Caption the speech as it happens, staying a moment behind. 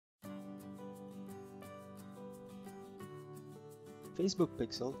Facebook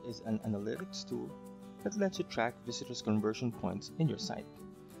Pixel is an analytics tool that lets you track visitors' conversion points in your site.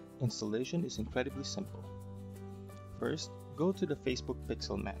 Installation is incredibly simple. First, go to the Facebook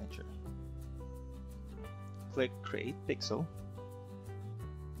Pixel Manager. Click Create Pixel.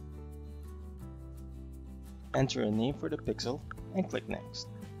 Enter a name for the pixel and click Next.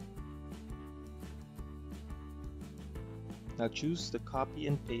 Now choose the Copy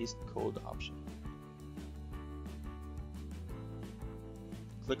and Paste Code option.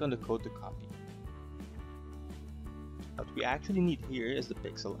 Click on the code to copy. What we actually need here is the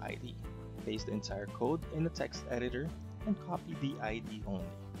pixel ID. Paste the entire code in the text editor and copy the ID only.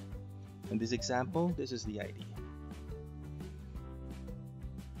 In this example, this is the ID.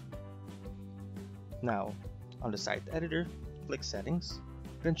 Now, on the site editor, click Settings,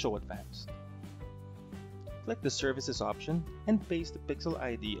 then Show Advanced. Click the Services option and paste the pixel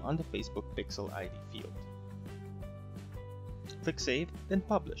ID on the Facebook Pixel ID field. Click Save, then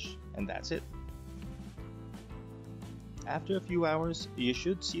Publish, and that's it. After a few hours, you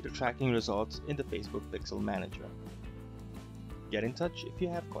should see the tracking results in the Facebook Pixel Manager. Get in touch if you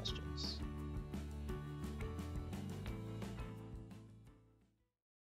have questions.